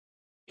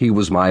He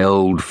was my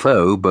old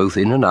foe both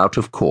in and out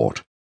of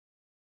court.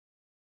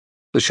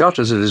 The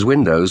shutters at his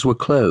windows were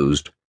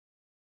closed.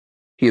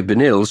 He had been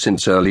ill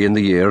since early in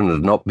the year and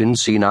had not been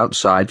seen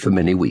outside for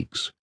many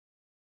weeks.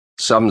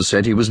 Some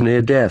said he was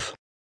near death.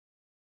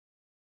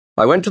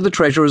 I went to the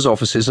treasurer's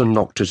offices and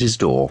knocked at his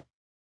door.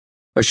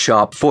 A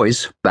sharp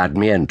voice bade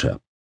me enter.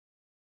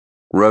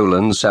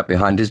 Roland sat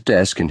behind his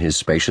desk in his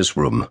spacious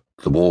room,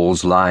 the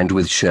walls lined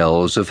with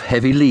shelves of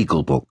heavy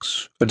legal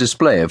books, a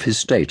display of his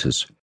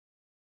status.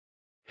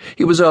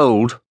 He was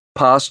old,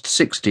 past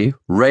 60,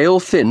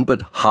 rail-thin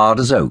but hard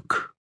as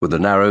oak, with a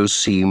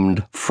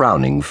narrow-seamed,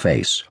 frowning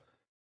face.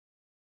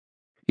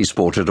 He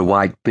sported a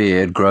white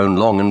beard grown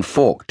long and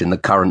forked in the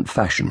current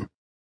fashion,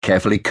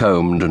 carefully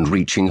combed and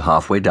reaching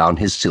halfway down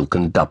his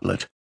silken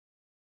doublet.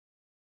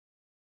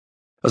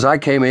 As I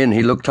came in,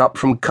 he looked up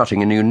from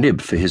cutting a new nib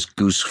for his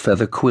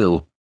goose-feather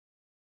quill.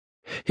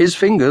 His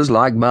fingers,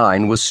 like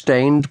mine, were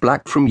stained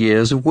black from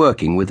years of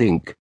working with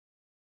ink.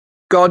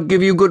 "God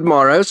give you good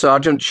morrow,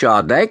 Sergeant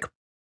Shardlake,"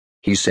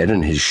 he said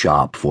in his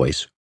sharp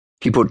voice.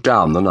 He put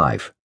down the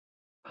knife.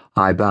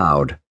 I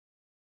bowed.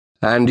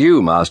 "And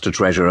you, Master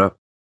Treasurer."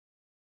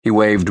 He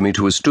waved me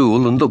to a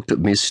stool and looked at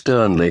me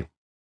sternly.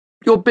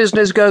 "Your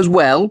business goes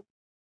well?"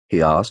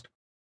 he asked.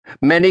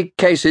 "Many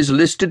cases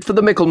listed for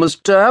the Michaelmas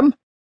term?"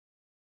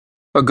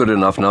 "A good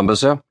enough number,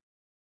 sir."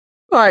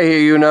 "I hear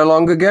you no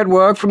longer get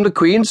work from the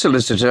Queen's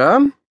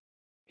solicitor."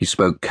 He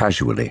spoke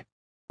casually.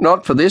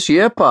 "Not for this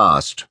year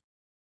past."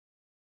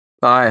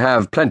 "I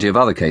have plenty of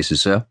other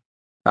cases, sir,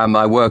 and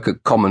my work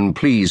at Common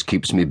Pleas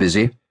keeps me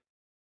busy."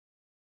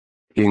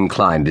 He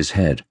inclined his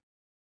head.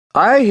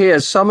 "I hear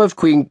some of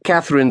Queen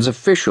Catherine's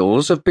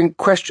officials have been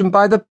questioned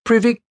by the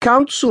Privy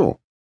Council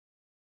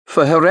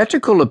for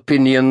heretical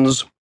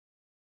opinions."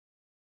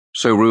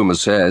 "So rumour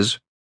says,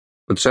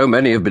 but so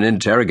many have been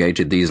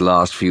interrogated these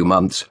last few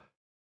months."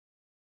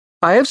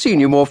 "I have seen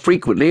you more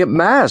frequently at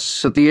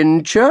Mass at the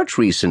Inn Church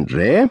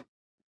recently."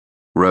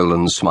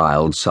 Roland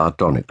smiled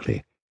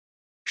sardonically.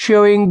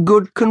 "Showing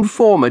good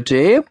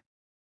conformity.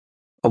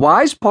 A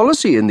wise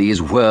policy in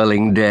these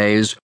whirling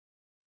days.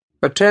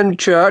 Attend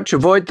church,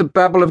 avoid the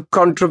babble of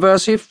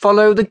controversy,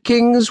 follow the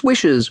king's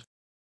wishes."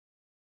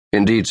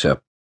 "Indeed,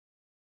 sir."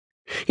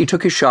 He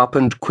took his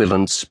sharpened quill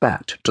and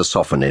spat to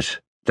soften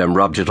it, then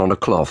rubbed it on a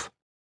cloth.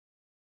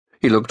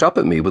 He looked up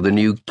at me with a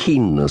new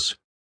keenness.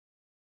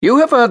 "You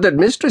have heard that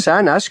Mistress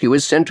Anne Askew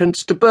is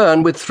sentenced to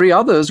burn with 3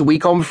 others a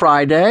week on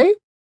Friday,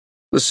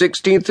 the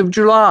 16th of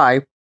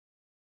July.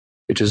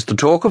 It is the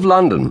talk of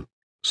London.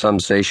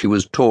 Some say she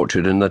was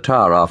tortured in the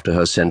Tower after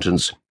her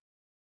sentence.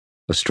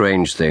 A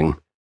strange thing."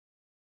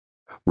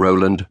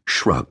 Roland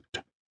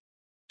shrugged.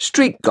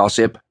 "Street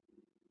gossip.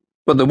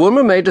 But the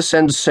woman made a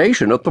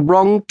sensation at the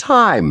wrong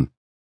time,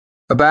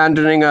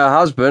 abandoning her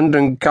husband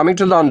and coming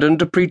to London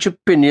to preach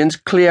opinions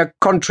clear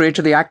contrary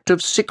to the Act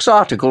of 6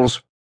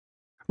 Articles,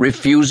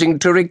 refusing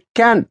to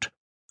recant,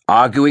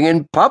 arguing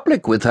in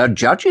public with her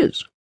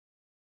judges."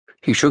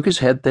 He shook his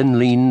head, then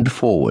leaned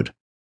forward.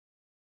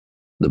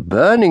 "The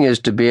burning is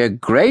to be a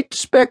great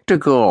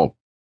spectacle.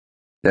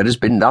 There has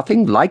been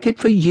nothing like it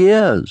for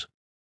years.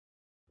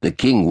 The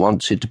king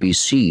wants it to be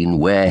seen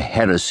where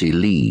heresy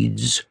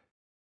leads.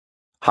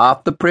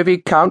 Half the Privy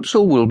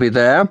Council will be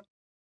there."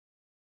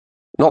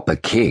 "Not the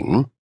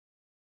king."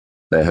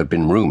 There had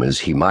been rumours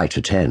he might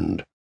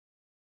attend.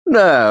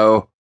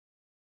 "No."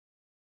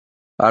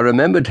 I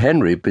remembered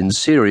Henry had been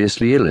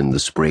seriously ill in the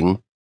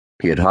spring.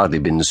 He had hardly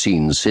been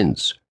seen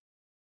since.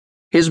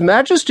 "His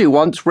Majesty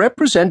wants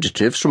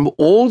representatives from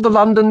all the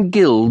London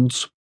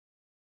guilds."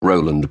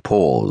 Roland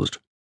paused.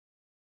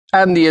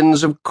 "And the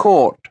Inns of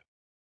Court.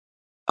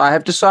 I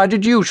have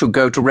decided you shall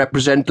go to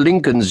represent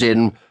Lincoln's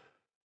Inn."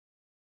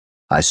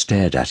 I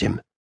stared at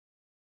him.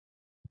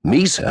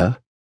 "Me, sir?"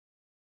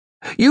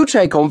 "You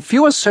take on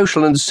fewer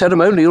social and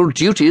ceremonial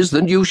duties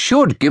than you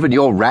should, given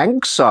your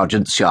rank,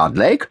 Sergeant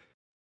Shardlake.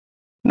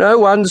 No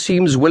one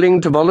seems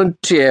willing to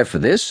volunteer for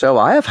this, so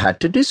I have had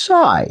to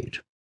decide.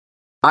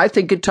 I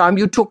think it time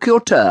you took your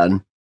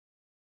turn."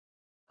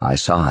 I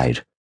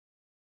sighed.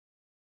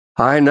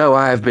 "I know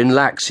I have been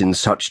lax in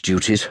such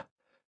duties.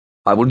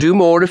 I will do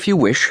more if you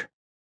wish."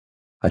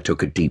 I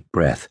took a deep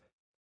breath.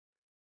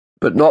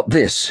 "But not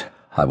this,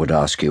 I would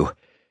ask you.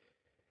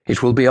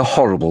 It will be a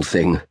horrible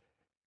thing.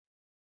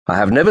 I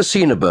have never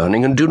seen a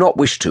burning and do not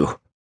wish to."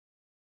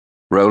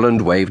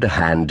 Roland waved a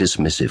hand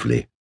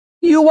dismissively.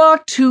 "You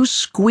are too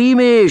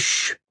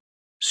squeamish.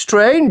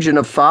 Strange in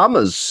a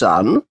farmer's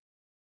son.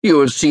 You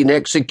have seen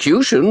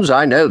executions,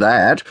 I know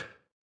that.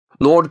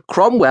 Lord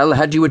Cromwell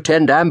had you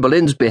attend Anne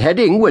Boleyn's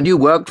beheading when you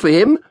worked for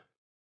him."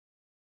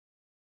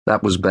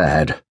 "That was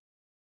bad.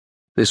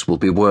 This will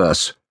be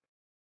worse."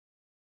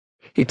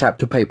 He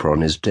tapped a paper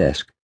on his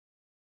desk.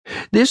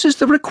 "This is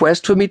the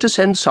request for me to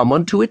send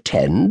someone to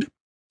attend,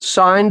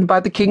 signed by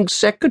the King's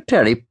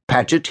Secretary,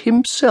 Paget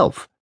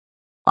himself.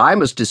 I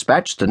must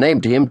dispatch the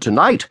name to him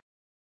tonight.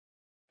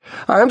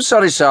 I am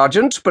sorry,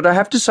 Sergeant, but I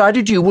have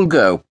decided you will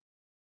go."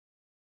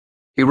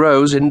 He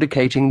rose,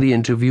 indicating the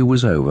interview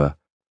was over.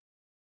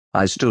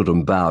 I stood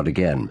and bowed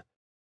again.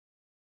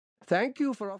 "Thank you for